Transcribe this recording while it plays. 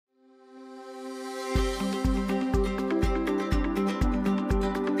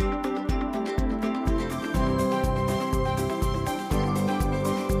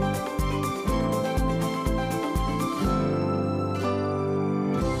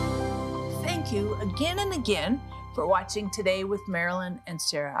thank you again and again for watching Today with Marilyn and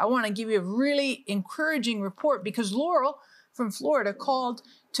Sarah. I want to give you a really encouraging report because Laurel from Florida called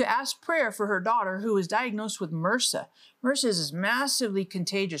to ask prayer for her daughter who was diagnosed with MRSA. MRSA is this massively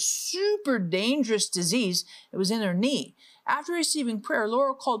contagious, super dangerous disease. It was in her knee. After receiving prayer,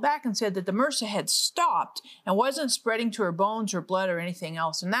 Laurel called back and said that the MRSA had stopped and wasn't spreading to her bones or blood or anything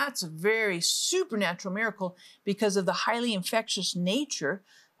else. And that's a very supernatural miracle because of the highly infectious nature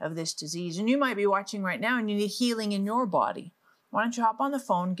of this disease. And you might be watching right now and you need healing in your body. Why don't you hop on the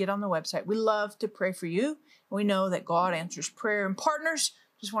phone, get on the website. We love to pray for you. We know that God answers prayer. And partners,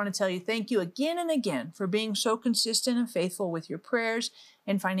 just want to tell you thank you again and again for being so consistent and faithful with your prayers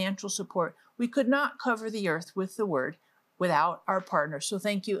and financial support. We could not cover the earth with the word without our partners. So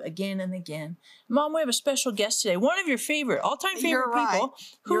thank you again and again. Mom, we have a special guest today. One of your favorite, all-time favorite people.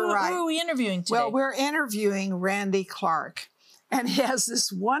 Who are we interviewing today? Well, we're interviewing Randy Clark. And he has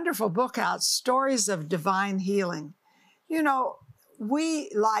this wonderful book out, Stories of Divine Healing. You know, we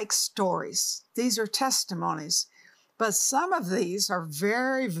like stories. These are testimonies. But some of these are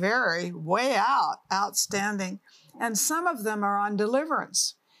very, very way outstanding. And some of them are on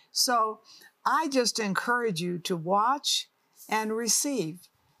deliverance. So I just encourage you to watch and receive.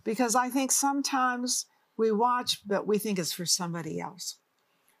 Because I think sometimes we watch, but we think it's for somebody else.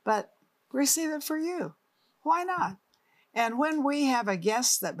 But receive it for you. Why not? And when we have a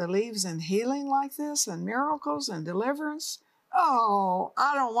guest that believes in healing like this and miracles and deliverance, oh,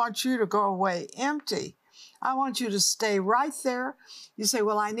 I don't want you to go away empty. I want you to stay right there. You say,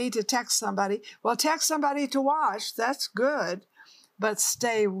 well, I need to text somebody. Well, text somebody to watch. That's good. But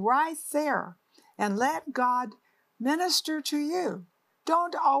stay right there and let God minister to you.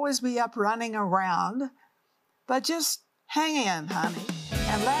 Don't always be up running around, but just hang in, honey,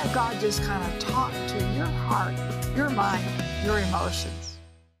 and let God just kind of talk to your heart, your mind, your emotions.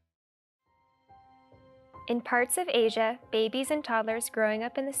 In parts of Asia, babies and toddlers growing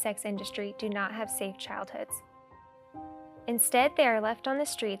up in the sex industry do not have safe childhoods. Instead, they are left on the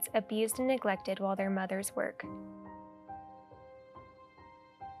streets, abused and neglected while their mothers work.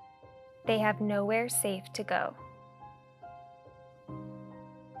 They have nowhere safe to go.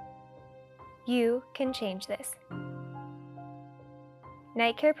 You can change this.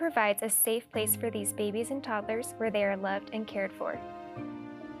 Night Care provides a safe place for these babies and toddlers where they are loved and cared for.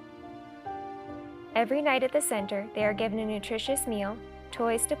 Every night at the center, they are given a nutritious meal,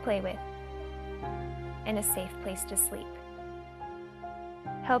 toys to play with, and a safe place to sleep.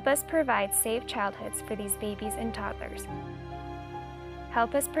 Help us provide safe childhoods for these babies and toddlers.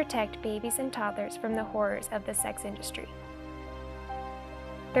 Help us protect babies and toddlers from the horrors of the sex industry.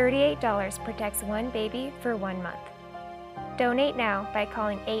 $38 protects one baby for 1 month. Donate now by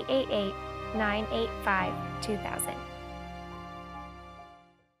calling 888-985-2000.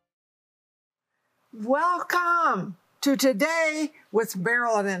 Welcome to Today with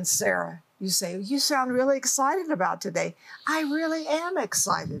Marilyn and Sarah. You say, you sound really excited about today. I really am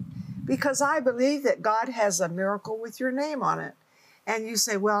excited because I believe that God has a miracle with your name on it. And you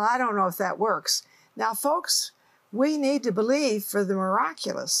say, well, I don't know if that works. Now, folks, we need to believe for the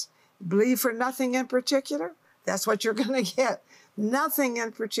miraculous. Believe for nothing in particular. That's what you're going to get. Nothing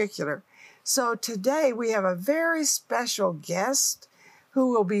in particular. So today we have a very special guest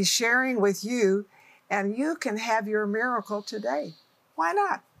who will be sharing with you, and you can have your miracle today. Why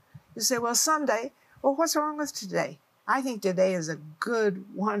not? You say, well, someday. Well, what's wrong with today? I think today is a good,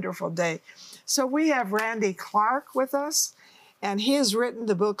 wonderful day. So we have Randy Clark with us, and he has written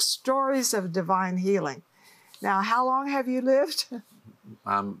the book, Stories of Divine Healing. Now, how long have you lived?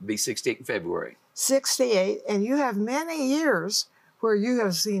 Be 68 in February. 68, and you have many years where you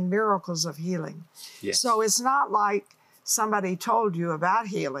have seen miracles of healing. Yes. So it's not like somebody told you about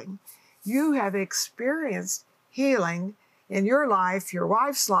healing. You have experienced healing in your life, your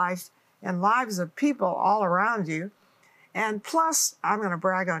wife's life, and lives of people all around you. And plus, I'm going to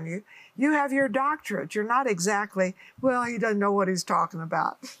brag on you, you have your doctorate. You're not exactly, well, he doesn't know what he's talking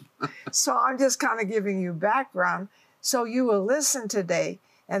about. So I'm just kind of giving you background so you will listen today.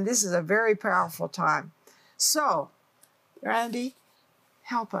 And this is a very powerful time. So, Randy,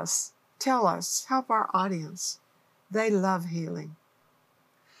 help us, tell us, help our audience. They love healing.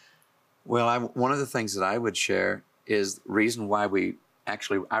 Well, one of the things that I would share is the reason why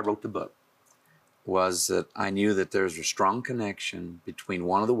I wrote the book was that I knew that there's a strong connection between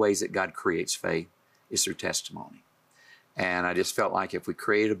one of the ways that God creates faith is through testimony. And I just felt like if we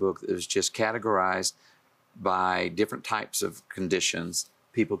created a book that was just categorized by different types of conditions,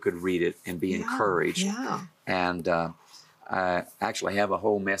 people could read it and be encouraged. Yeah. And I actually have a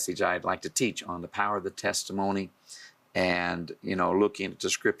whole message I'd like to teach on the power of the testimony And, you know, looking at the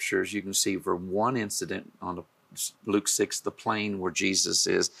scriptures, you can see for one incident on Luke 6, the plain where Jesus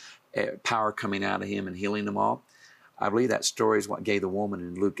is, power coming out of him and healing them all. I believe that story is what gave the woman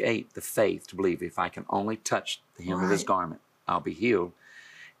in Luke 8 the faith to believe, if I can only touch the hem of his garment, I'll be healed.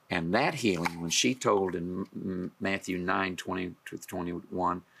 And that healing, when she told in Matthew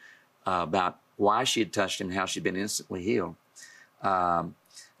 9:20-21 about why she had touched him, how she'd been instantly healed, and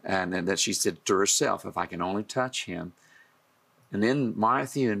then that she said to herself, if I can only touch him. And then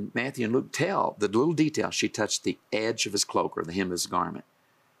Matthew and Luke tell the little detail. She touched the edge of his cloak or the hem of his garment.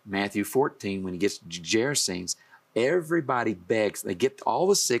 Matthew 14, when he gets to Gerasenes, everybody begs. They get all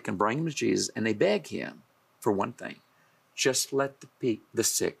the sick and bring them to Jesus, and they beg him for one thing. Just let the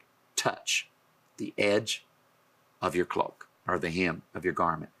sick touch the edge of your cloak or the hem of your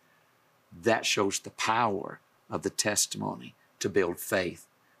garment. That shows the power of the testimony to build faith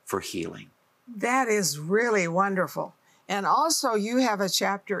for healing. That is really wonderful. And also you have a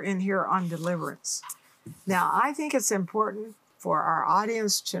chapter in here on deliverance. Now, I think it's important for our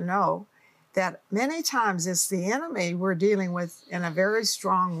audience to know that many times it's the enemy we're dealing with in a very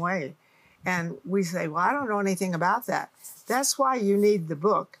strong way. And we say, well, I don't know anything about that. That's why you need the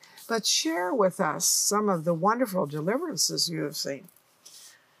book. But share with us some of the wonderful deliverances you have seen.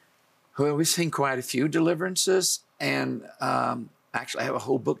 Well, we've seen quite a few deliverances, and actually I have a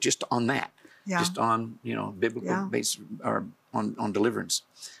whole book just on that, just on, you know, biblical base or on deliverance.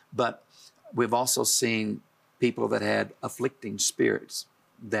 But we've also seen people that had afflicting spirits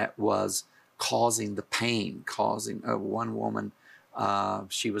that was causing the pain, causing one woman,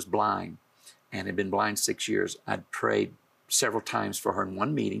 she was blind and had been blind 6 years. I'd prayed several times for her in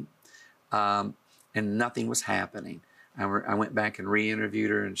one meeting, and nothing was happening. I went back and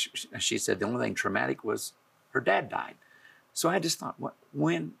re-interviewed her, and she said the only thing traumatic was her dad died. So I just thought,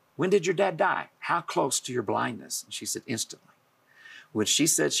 when did your dad die? How close to your blindness? And she said, instantly. When she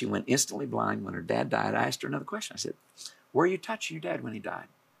said she went instantly blind when her dad died, I asked her another question. I said, were you touching your dad when he died?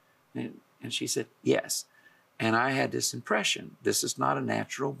 And she said, yes. And I had this impression, this is not a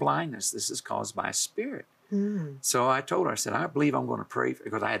natural blindness. This is caused by a spirit. Mm. So I told her, I said, I believe I'm going to pray,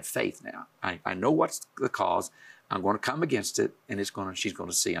 because I had faith now. I know what's the cause. I'm going to come against it, and she's going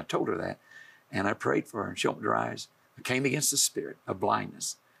to see. I told her that. And I prayed for her, and she opened her eyes. I came against the spirit of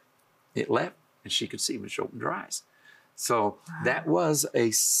blindness. It left, and she could see when she opened her eyes. So that was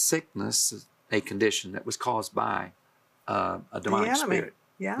a sickness, a condition that was caused by a demonic spirit.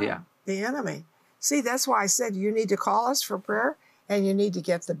 Yeah, the enemy. See, that's why I said you need to call us for prayer, and you need to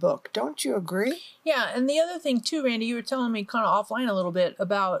get the book. Don't you agree? Yeah, and the other thing too, Randy, you were telling me kind of offline a little bit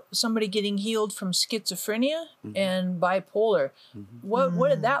about somebody getting healed from schizophrenia and bipolar. What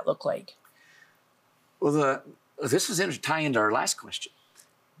did that look like? Well, this is interesting, tie into our last question.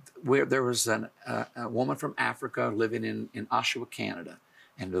 Where there was a woman from Africa living in Oshawa, Canada,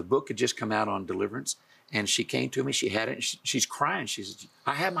 and the book had just come out on deliverance, and she came to me, she had it, and she's crying. She said,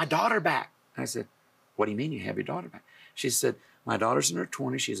 I have my daughter back. I said, what do you mean you have your daughter back? She said, my daughter's in her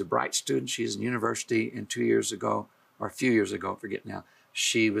 20s. She's a bright student. She's in university, and 2 years ago, or a few years ago, I forget now,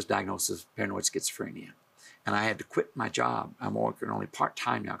 she was diagnosed with paranoid schizophrenia. And I had to quit my job. I'm working only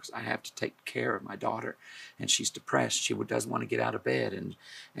part-time now because I have to take care of my daughter. And she's depressed. She doesn't want to get out of bed,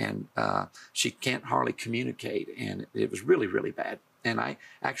 and she can't hardly communicate. And it was really, really bad. And I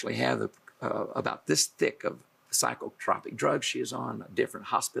actually have about this thick of psychotropic drugs she is on, different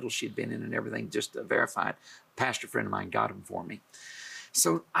hospitals she'd been in and everything, just verified. A pastor friend of mine got them for me.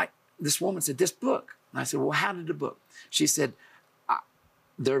 So this woman said, this book. And I said, well, how did the book? She said,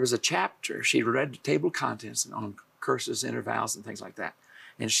 there was a chapter, she read the table of contents on curses, intervals, and things like that.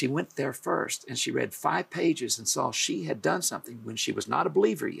 And she went there first, and she read 5 pages and saw she had done something when she was not a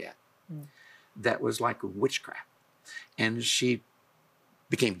believer yet that was like witchcraft. And she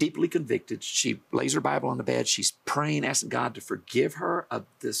became deeply convicted. She lays her Bible on the bed. She's praying, asking God to forgive her of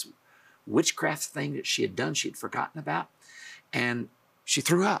this witchcraft thing that she had done, she had forgotten about. And she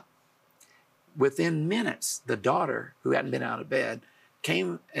threw up. Within minutes, the daughter, who hadn't been out of bed,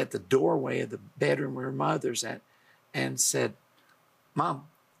 came at the doorway of the bedroom where her mother's at and said, Mom,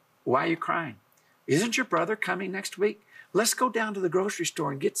 why are you crying? Isn't your brother coming next week? Let's go down to the grocery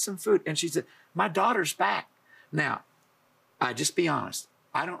store and get some food. And she said, my daughter's back. Now, I just be honest,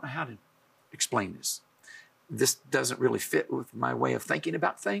 I don't know how to explain this. This doesn't really fit with my way of thinking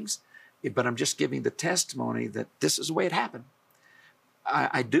about things, but I'm just giving the testimony that this is the way it happened.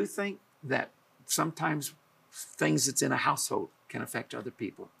 I do think that sometimes things that's in a household can affect other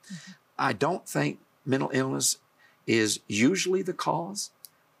people. I don't think mental illness is usually the cause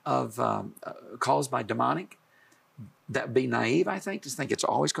of caused by demonic. That would be naive, I think, to think it's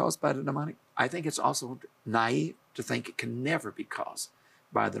always caused by the demonic. I think it's also naive to think it can never be caused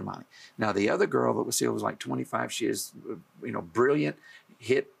by the demonic. Now, the other girl that was healed was like 25. She is, brilliant,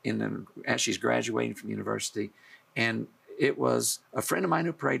 hit as she's graduating from university. And it was a friend of mine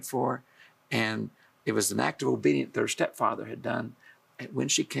who prayed for her, and it was an act of obedience that her stepfather had done. And when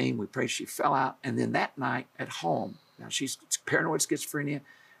she came, we prayed, she fell out. And then that night at home, now she's paranoid schizophrenia,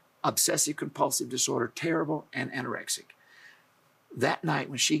 obsessive compulsive disorder, terrible, and anorexic. That night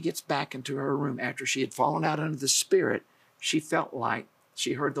when she gets back into her room after she had fallen out under the Spirit, she felt like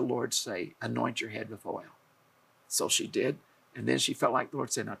she heard the Lord say, anoint your head with oil. So she did. And then she felt like the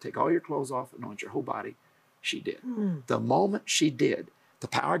Lord said, now take all your clothes off, anoint your whole body. She did. The moment she did, the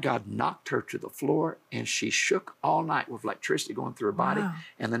power of God knocked her to the floor, and she shook all night with electricity going through her body. Wow.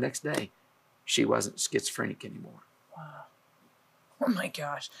 And the next day, she wasn't schizophrenic anymore. Wow. Oh my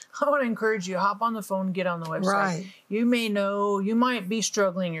gosh. I want to encourage you, hop on the phone, get on the website. Right. You may know, you might be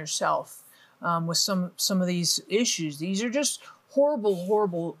struggling yourself with some of these issues. These are just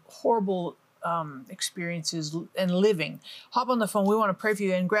horrible experiences and living. Hop on the phone. We want to pray for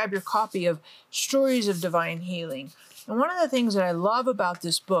you, and grab your copy of Stories of Divine Healing. And one of the things that I love about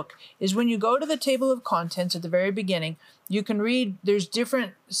this book is when you go to the table of contents at the very beginning, you can read, there's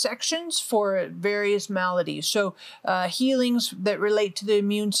different sections for various maladies. So healings that relate to the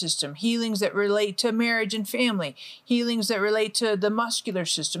immune system, healings that relate to marriage and family, healings that relate to the muscular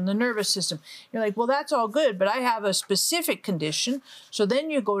system, the nervous system. You're like, well, that's all good, but I have a specific condition. So then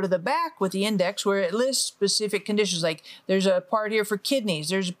you go to the back with the index where it lists specific conditions. Like there's a part here for kidneys.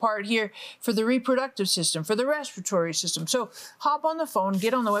 There's a part here for the reproductive system, for the respiratory system. So hop on the phone,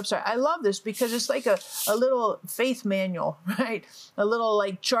 get on the website. I love this because it's like a little faith manual, right? A little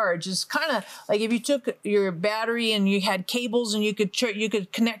like charge. It's kind of like if you took your battery and you had cables and you could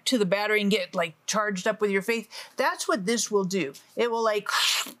connect to the battery and get like charged up with your faith. That's what this will do. It will like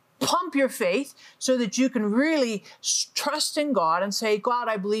pump your faith so that you can really trust in God and say, God,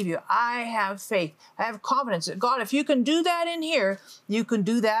 I believe you. I have faith. I have confidence that God, if you can do that in here, you can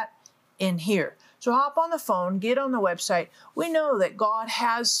do that in here. So hop on the phone, get on the website. We know that God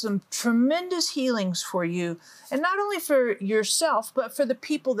has some tremendous healings for you, and not only for yourself, but for the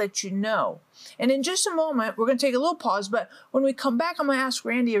people that you know. And in just a moment, we're going to take a little pause, but when we come back, I'm going to ask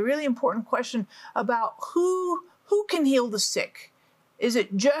Randy a really important question about who can heal the sick. Is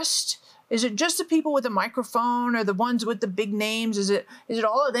it just the people with a microphone, or the ones with the big names? Is it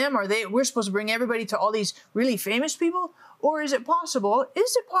all of them? We're supposed to bring everybody to all these really famous people? Or is it possible,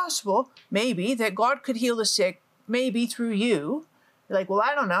 maybe, that God could heal the sick, maybe through you? You're like, well,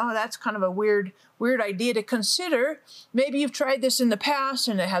 I don't know. That's kind of a weird idea to consider. Maybe you've tried this in the past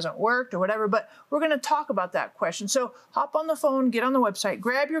and it hasn't worked or whatever, but we're going to talk about that question. So hop on the phone, get on the website,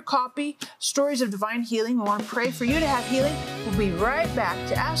 grab your copy, Stories of Divine Healing. We want to pray for you to have healing. We'll be right back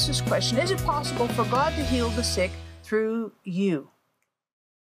to ask this question. Is it possible for God to heal the sick through you?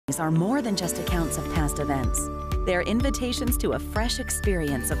 These are more than just accounts of past events. They're invitations to a fresh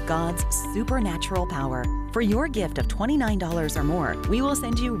experience of God's supernatural power. For your gift of $29 or more, we will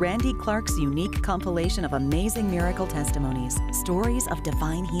send you Randy Clark's unique compilation of amazing miracle testimonies, Stories of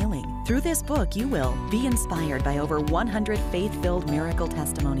Divine Healing. Through this book, you will be inspired by over 100 faith-filled miracle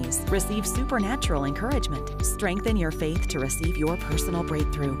testimonies, receive supernatural encouragement, strengthen your faith to receive your personal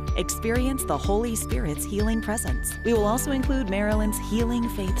breakthrough, experience the Holy Spirit's healing presence. We will also include Marilyn's Healing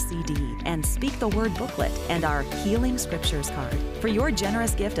Faith CD and Speak the Word booklet and our Healing Scriptures card. For your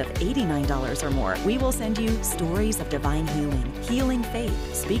generous gift of $89 or more, we will send you Stories of Divine Healing, Healing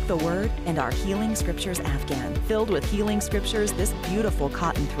Faith, Speak the Word, and our Healing Scriptures Afghan. Filled with Healing Scriptures, this beautiful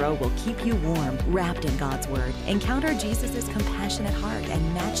cotton throw will keep you warm, wrapped in God's Word. Encounter Jesus' compassionate heart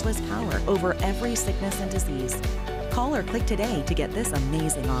and matchless power over every sickness and disease. Call or click today to get this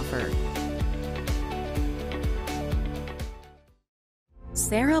amazing offer.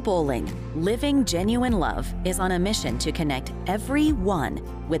 Sarah Bowling, Living Genuine Love, is on a mission to connect everyone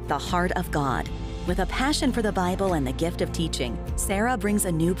with the heart of God. With a passion for the Bible and the gift of teaching, Sarah brings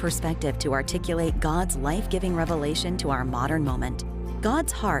a new perspective to articulate God's life-giving revelation to our modern moment.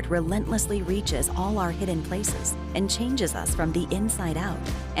 God's heart relentlessly reaches all our hidden places and changes us from the inside out.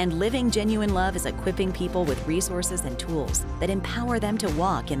 And Living Genuine Love is equipping people with resources and tools that empower them to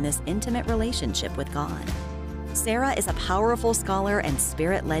walk in this intimate relationship with God. Sarah is a powerful scholar and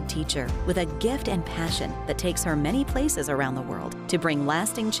spirit-led teacher with a gift and passion that takes her many places around the world to bring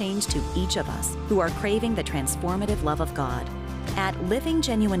lasting change to each of us who are craving the transformative love of God. At Living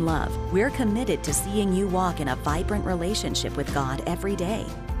Genuine Love, we're committed to seeing you walk in a vibrant relationship with God every day.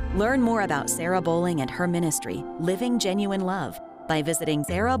 Learn more about Sarah Bowling and her ministry, Living Genuine Love, by visiting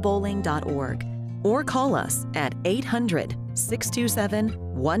sarahbowling.org or call us at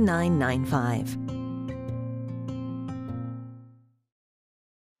 800-627-1995.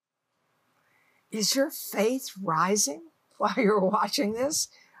 Is your faith rising while you're watching this?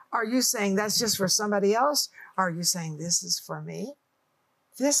 Are you saying that's just for somebody else? Are you saying this is for me?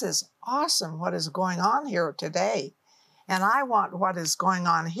 This is awesome what is going on here today. And I want what is going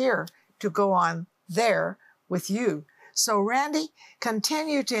on here to go on there with you. So Randy,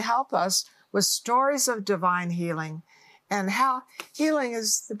 continue to help us with stories of divine healing and how healing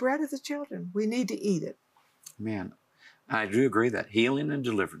is the bread of the children. We need to eat it. Man, I do agree that healing and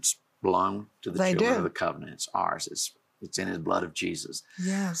deliverance belong to the children of the covenant. It's ours. It's in his blood of Jesus.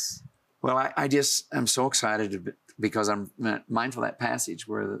 Yes. Well, I'm so excited because I'm mindful of that passage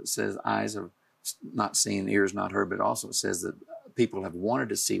where it says eyes have not seen, ears not heard, but also it says that people have wanted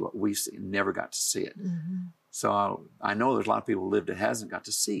to see what we've seen, never got to see it. Mm-hmm. So I know there's a lot of people who lived that hasn't got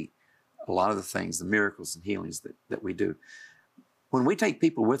to see a lot of the things, the miracles and healings that we do. When we take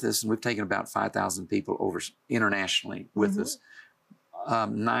people with us, and we've taken about 5,000 people over internationally with us,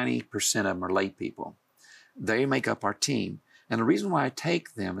 90% of them are lay people. They make up our team. And the reason why I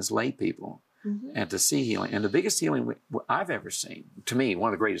take them as lay people and to see healing, and the biggest healing I've ever seen, to me, one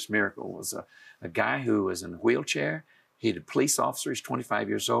of the greatest miracles was a guy who was in a wheelchair. He's a police officer. He's 25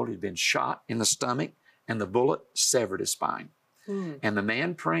 years old. He'd been shot in the stomach, and the bullet severed his spine. And the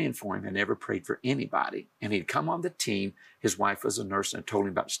man praying for him had never prayed for anybody. And he'd come on the team. His wife was a nurse and told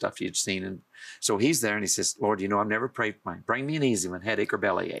him about stuff he'd seen. And so he's there and he says, Lord, I've never prayed for mine. Bring me an easy one, headache or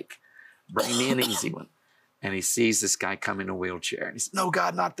bellyache. Bring me an easy one. And he sees this guy come in a wheelchair. And he says, no,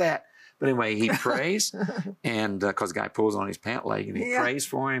 God, not that. But anyway, he prays. And because the guy pulls on his pant leg and he prays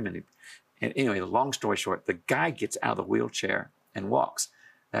for him. And anyway, the long story short, the guy gets out of the wheelchair and walks.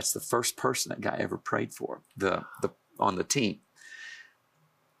 That's the first person that guy ever prayed for on the team.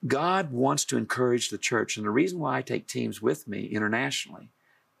 God wants to encourage the church. And the reason why I take teams with me internationally,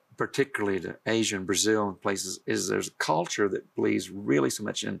 particularly to Asia and Brazil and places, is there's a culture that believes really so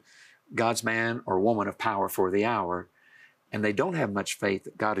much in God's man or woman of power for the hour. And they don't have much faith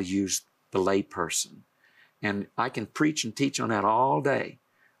that God will use the lay person. And I can preach and teach on that all day,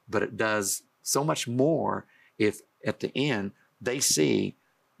 but it does so much more if at the end they see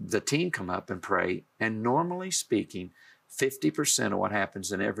the team come up and pray. And normally speaking, 50% of what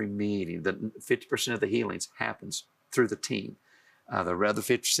happens in every meeting, 50% of the healings happens through the team. The other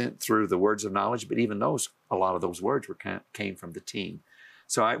 50% through the words of knowledge, but even those, a lot of those words came from the team.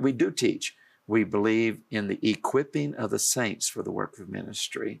 So we do teach. We believe in the equipping of the saints for the work of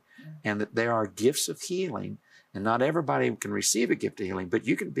ministry, and that there are gifts of healing, and not everybody can receive a gift of healing, but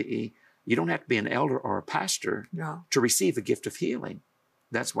you don't have to be an elder or a pastor to receive a gift of healing.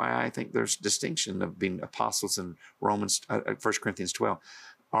 That's why I think there's distinction of being apostles in 1 Corinthians 12,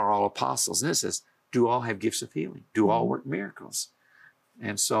 are all apostles. And it says, do all have gifts of healing? Do all work miracles?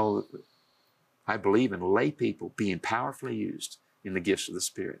 And so I believe in lay people being powerfully used in the gifts of the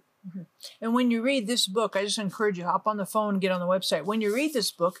Spirit. And when you read this book, I just encourage you, hop on the phone, get on the website. When you read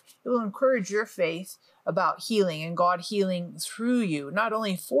this book, it will encourage your faith about healing and God healing through you, not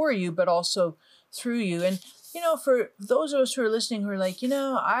only for you, but also through you. And for those of us who are listening who are like,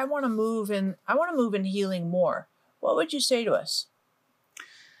 I want to move in healing more. What would you say to us?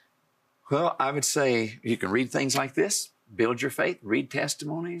 Well, I would say you can read things like this, build your faith, read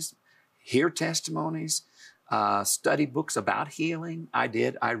testimonies, hear testimonies, study books about healing. I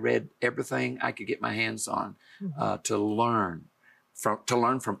did. I read everything I could get my hands on to learn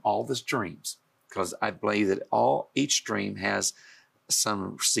from all the streams, because I believe that each stream has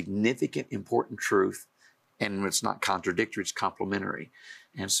some significant, important truth. And it's not contradictory, it's complementary.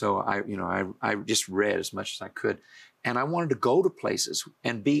 And so I just read as much as I could. And I wanted to go to places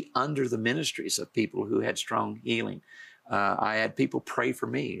and be under the ministries of people who had strong healing. I had people pray for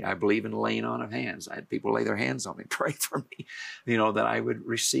me. I believe in laying on of hands. I had people lay their hands on me, pray for me, that I would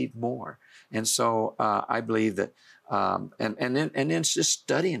receive more. And so I believe that, and then it's just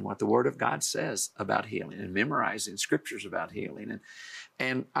studying what the Word of God says about healing and memorizing scriptures about healing.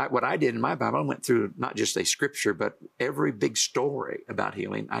 And what I did in my Bible, I went through not just a scripture, but every big story about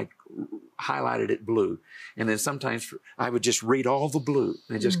healing. I highlighted it blue. And then sometimes I would just read all the blue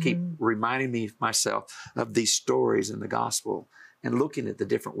and just keep reminding myself of these stories in the gospel and looking at the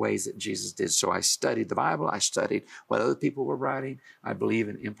different ways that Jesus did. So I studied the Bible. I studied what other people were writing. I believe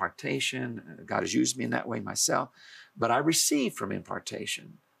in impartation. God has used me in that way myself. But I received from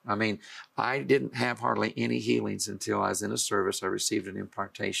impartation. I mean, I didn't have hardly any healings until I was in a service. I received an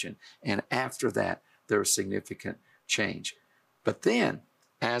impartation. And after that, there was significant change. But then,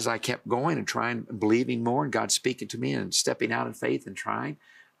 as I kept going and trying, believing more, and God speaking to me and stepping out in faith and trying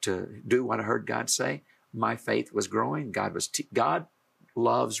to do what I heard God say, my faith was growing. God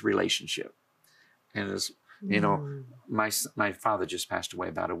loves relationship. And as You know, my father just passed away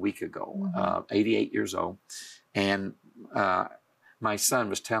about a week ago, 88 years old. And my son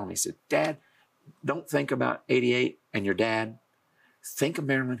was telling me, he said, Dad, don't think about 88 and your dad. Think of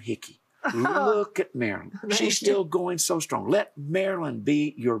Marilyn Hickey. Look at Marilyn. She's still going so strong. Let Marilyn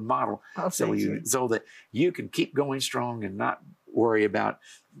be your model so that you can keep going strong and not worry about,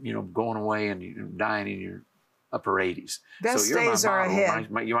 you know, going away and dying in your upper 80s. Best days are ahead.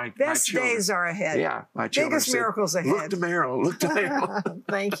 Best days are ahead. Yeah. My children biggest miracles ahead. Look to Marilyn. Look to Marilyn.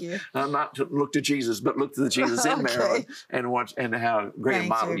 Thank you. Not to look to Jesus, but look to the Jesus in Marilyn and watch and how great a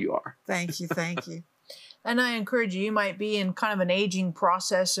model you are. Thank you. Thank you. And I encourage you, you might be in kind of an aging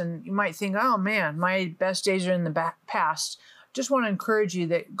process and you might think, oh man, my best days are in the past. Just want to encourage you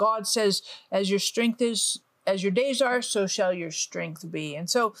that God says, as your days are, so shall your strength be. And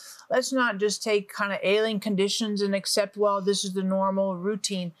so let's not just take kind of ailing conditions and accept, well, this is the normal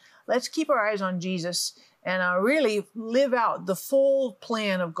routine. Let's keep our eyes on Jesus and really live out the full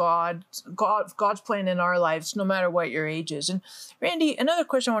plan of God's plan in our lives, no matter what your age is. And Randy, another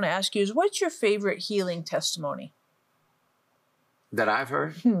question I want to ask you is, what's your favorite healing testimony? That I've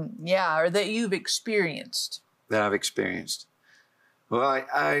heard? Yeah, or that you've experienced. That I've experienced. Well,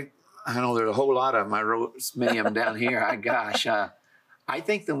 I know there's a whole lot of them. I wrote many of them down here. I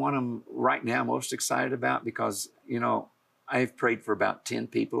think the one I'm right now most excited about, because, you know, I've prayed for about 10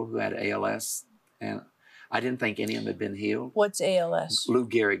 people who had ALS, and I didn't think any of them had been healed. What's ALS? Lou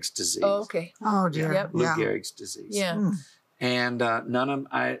Gehrig's disease. Oh, okay. Oh, dear. Yep. Lou Gehrig's disease. Yeah. And none of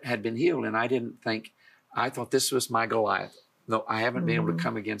them had been healed, and I thought this was my Goliath. No, I haven't been able to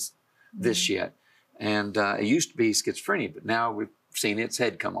come against this yet. And it used to be schizophrenia, but now we've seen its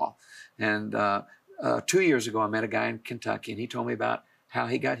head come off. And 2 years ago, I met a guy in Kentucky, and he told me about how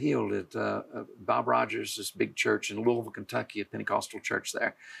he got healed at Bob Rogers, this big church in Louisville, Kentucky, a Pentecostal church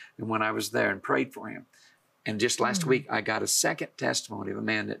there. And when I was there and prayed for him. And just last week, I got a second testimony of a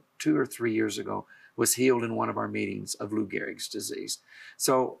man that 2 or 3 years ago was healed in one of our meetings of Lou Gehrig's disease.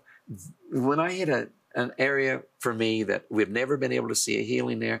 So when I hit an area for me that we've never been able to see a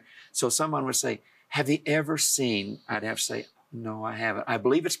healing there, so someone would say, have you ever seen? I'd have to say, no, I haven't. I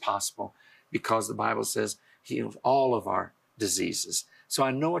believe it's possible because the Bible says heal all of our diseases. So I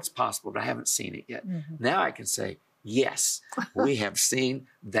know it's possible, but I haven't seen it yet. Now I can say, yes, we have seen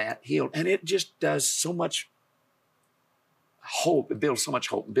that healed. And it just does so much hope. It builds so much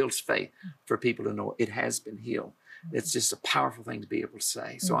hope, it builds faith for people to know it has been healed. It's just a powerful thing to be able to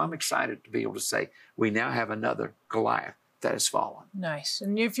say. So I'm excited to be able to say we now have another Goliath that has fallen. Nice.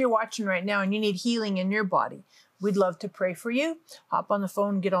 And if you're watching right now and you need healing in your body, we'd love to pray for you. Hop on the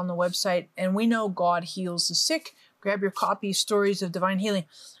phone, get on the website, and we know God heals the sick. Grab your copy, Stories of Divine Healing.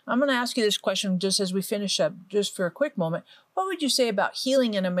 I'm going to ask you this question just as we finish up, just for a quick moment. What would you say about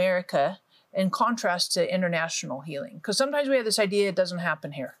healing in America in contrast to international healing? Because sometimes we have this idea it doesn't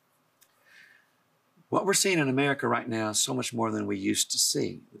happen here. What we're seeing in America right now is so much more than we used to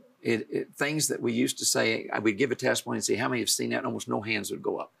see. Things that we used to say, we'd give a testimony and say, how many have seen that? And almost no hands would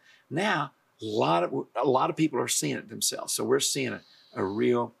go up. Now, a lot of people are seeing it themselves. So we're seeing a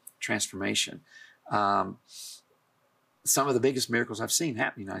real transformation. Some of the biggest miracles I've seen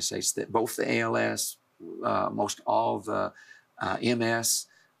happen in the United States, that both the ALS, most all the MS,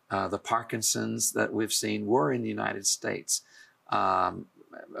 the Parkinson's that we've seen were in the United States.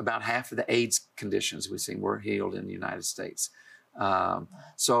 About half of the AIDS conditions we've seen were healed in the United States.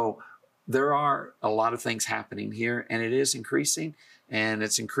 So there are a lot of things happening here, and it is increasing, and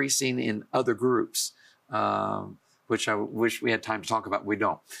it's increasing in other groups, which I wish we had time to talk about. We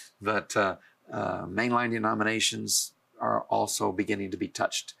don't. But mainline denominations are also beginning to be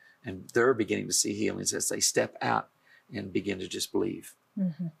touched, and they're beginning to see healings as they step out and begin to just believe.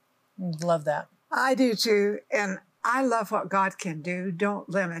 Love that. I do too. And I love what God can do. Don't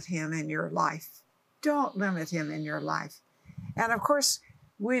limit him in your life. Don't limit him in your life. And of course,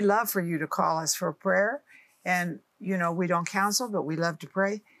 we love for you to call us for prayer. And, you know, we don't counsel, but we love to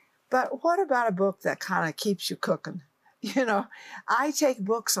pray. But what about a book that kind of keeps you cooking? You know, I take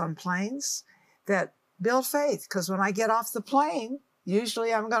books on planes that build faith, because when I get off the plane,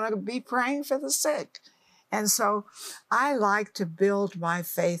 usually I'm going to be praying for the sick. And so I like to build my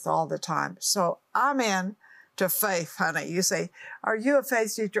faith all the time. So I'm in to faith, honey. You say, are you a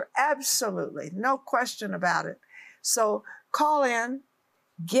faith teacher? Absolutely. No question about it. So call in,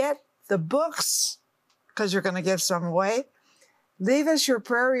 get the books, because you're going to give some away. Leave us your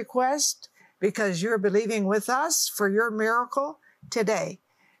prayer request, because you're believing with us for your miracle today.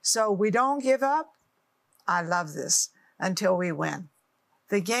 So we don't give up. I love this, until we win.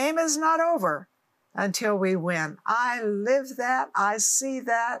 The game is not over until we win. I live that, I see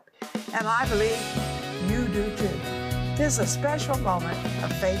that, and I believe you do This is a special moment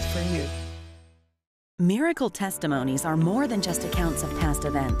of faith for you. Miracle testimonies are more than just accounts of past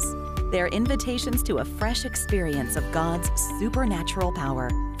events. They're invitations to a fresh experience of God's supernatural power.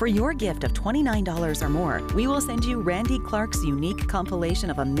 For your gift of $29 or more, we will send you Randy Clark's unique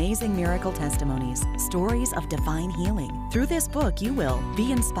compilation of amazing miracle testimonies, stories of divine healing. Through this book, you will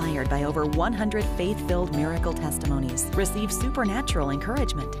be inspired by over 100 faith-filled miracle testimonies, receive supernatural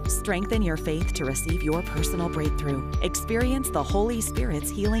encouragement, strengthen your faith to receive your personal breakthrough, experience the Holy Spirit's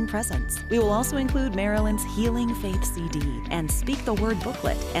healing presence. We will also include Marilyn's Healing Faith CD and Speak the Word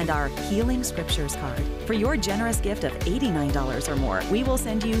booklet and our Healing Scriptures card. For your generous gift of $89 or more, we will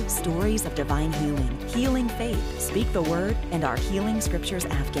send you Stories of Divine Healing, Healing Faith, Speak the Word, and our Healing Scriptures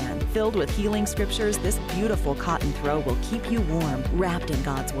Afghan. Filled with Healing Scriptures, this beautiful cotton throw will keep you warm, wrapped in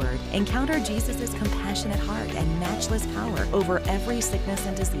God's Word. Encounter Jesus' compassionate heart and matchless power over every sickness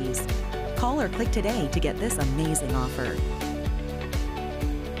and disease. Call or click today to get this amazing offer.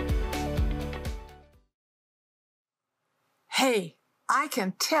 Hey, I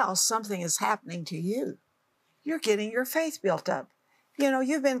can tell something is happening to you. You're getting your faith built up. You know,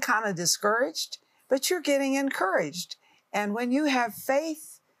 you've been kind of discouraged, but you're getting encouraged. And when you have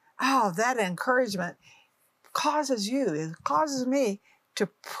faith, that encouragement causes me to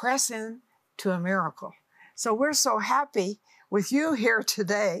press in to a miracle. So we're so happy with you here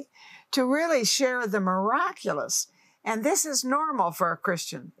today to really share the miraculous. And this is normal for a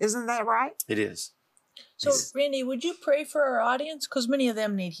Christian. Isn't that right? It is. So, Randy, would you pray for our audience? Because many of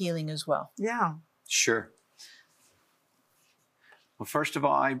them need healing as well. Yeah. Sure. Well, first of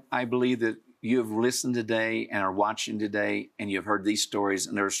all, I believe that you have listened today and are watching today, and you've heard these stories,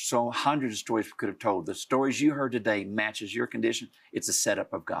 and there's so hundreds of stories we could have told. The stories you heard today matches your condition. It's a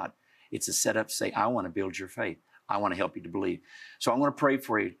setup of God. It's a setup to say, I want to build your faith. I want to help you to believe. So I want to pray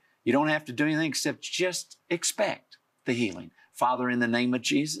for you. You don't have to do anything except just expect the healing. Father, in the name of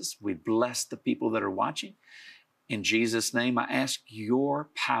Jesus, we bless the people that are watching. In Jesus' name, I ask your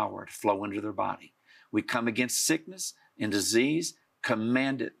power to flow into their body. We come against sickness and disease,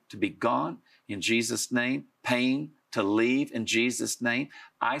 command it to be gone. In Jesus' name, pain to leave. In Jesus' name,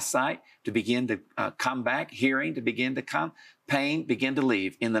 eyesight to begin to come back, hearing to begin to come, pain begin to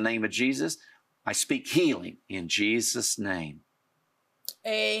leave. In the name of Jesus, I speak healing in Jesus' name.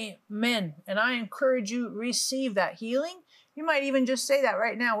 Amen. And I encourage you, receive that healing. You might even just say that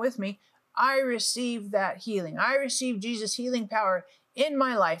right now with me. I receive that healing. I receive Jesus' healing power in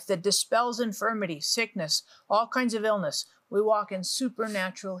my life that dispels infirmity, sickness, all kinds of illness. We walk in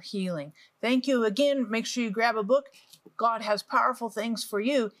supernatural healing. Thank you again. Make sure you grab a book. God has powerful things for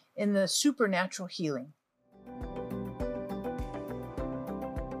you in the supernatural healing.